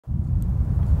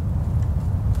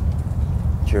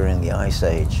during the Ice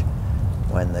Age,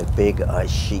 when the big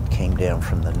ice sheet came down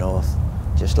from the north,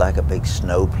 just like a big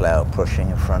snowplow pushing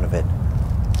in front of it.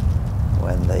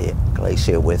 When the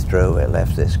glacier withdrew, it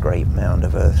left this great mound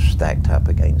of earth stacked up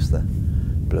against the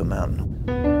Blue Mountain.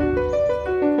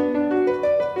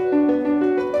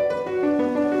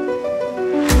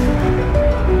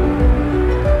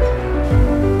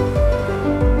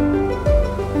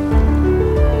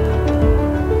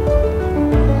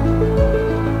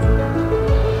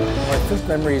 My first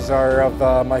memories are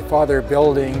of my father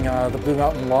building the Blue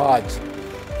Mountain Lodge.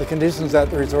 The conditions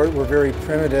at the resort were very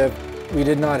primitive. We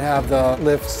did not have the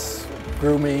lifts,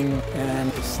 grooming,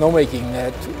 and snowmaking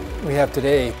that we have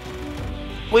today.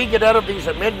 We get out of these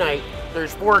at midnight.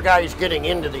 There's 4 guys getting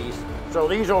into these. So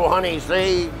these old honeys,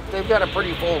 they've got a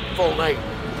pretty full night.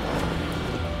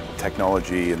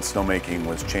 Technology and snowmaking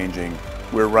was changing.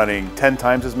 We're running 10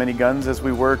 times as many guns as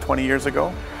we were 20 years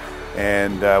ago,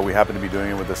 and we happen to be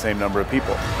doing it with the same number of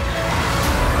people.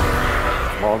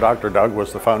 Well, Dr. Doug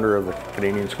was the founder of the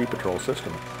Canadian Ski Patrol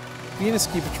system. Being a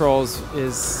ski patrol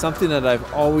is something that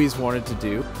I've always wanted to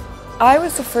do. I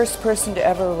was the first person to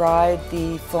ever ride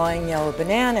the Flying Yellow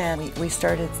Banana, and we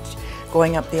started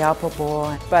going up the Apple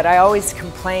Bowl. But I always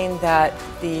complained that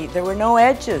there were no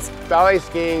edges. Ballet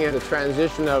skiing is a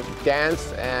transition of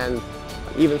dance and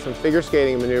even some figure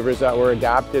skating maneuvers that were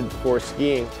adapted for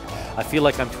skiing. I feel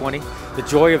like I'm 20. The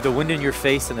joy of the wind in your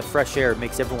face and the fresh air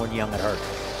makes everyone young at heart.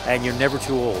 And you're never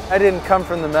too old. I didn't come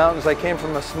from the mountains. I came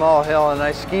from a small hill, and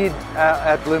I skied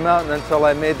at Blue Mountain until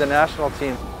I made the national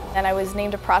team. And I was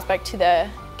named a prospect to the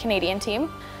Canadian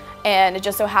team, and it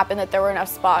just so happened that there were enough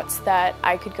spots that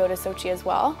I could go to Sochi as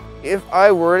well. If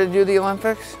I were to do the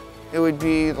Olympics, it would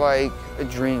be like a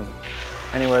dream.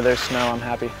 Anywhere there's snow, I'm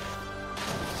happy.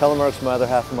 Telemark's my other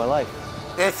half of my life.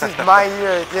 This is my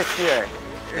year this year.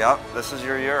 Yep, this is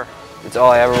your year. It's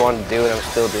all I ever wanted to do, and I'm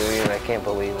still doing it, and I can't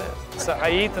believe it. So I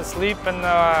eat and sleep and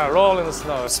roll in the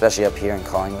snow. Especially up here in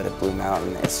Collingwood at Blue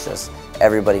Mountain, it's just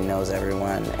everybody knows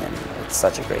everyone, and it's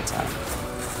such a great time.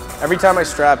 Every time I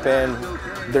strap in,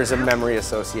 there's a memory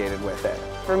associated with it.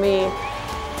 For me,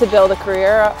 to build a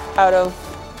career out of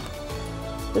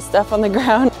the stuff on the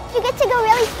ground. You get to go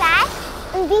really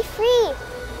fast and be free.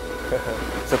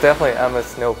 So definitely I'm a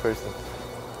snow person.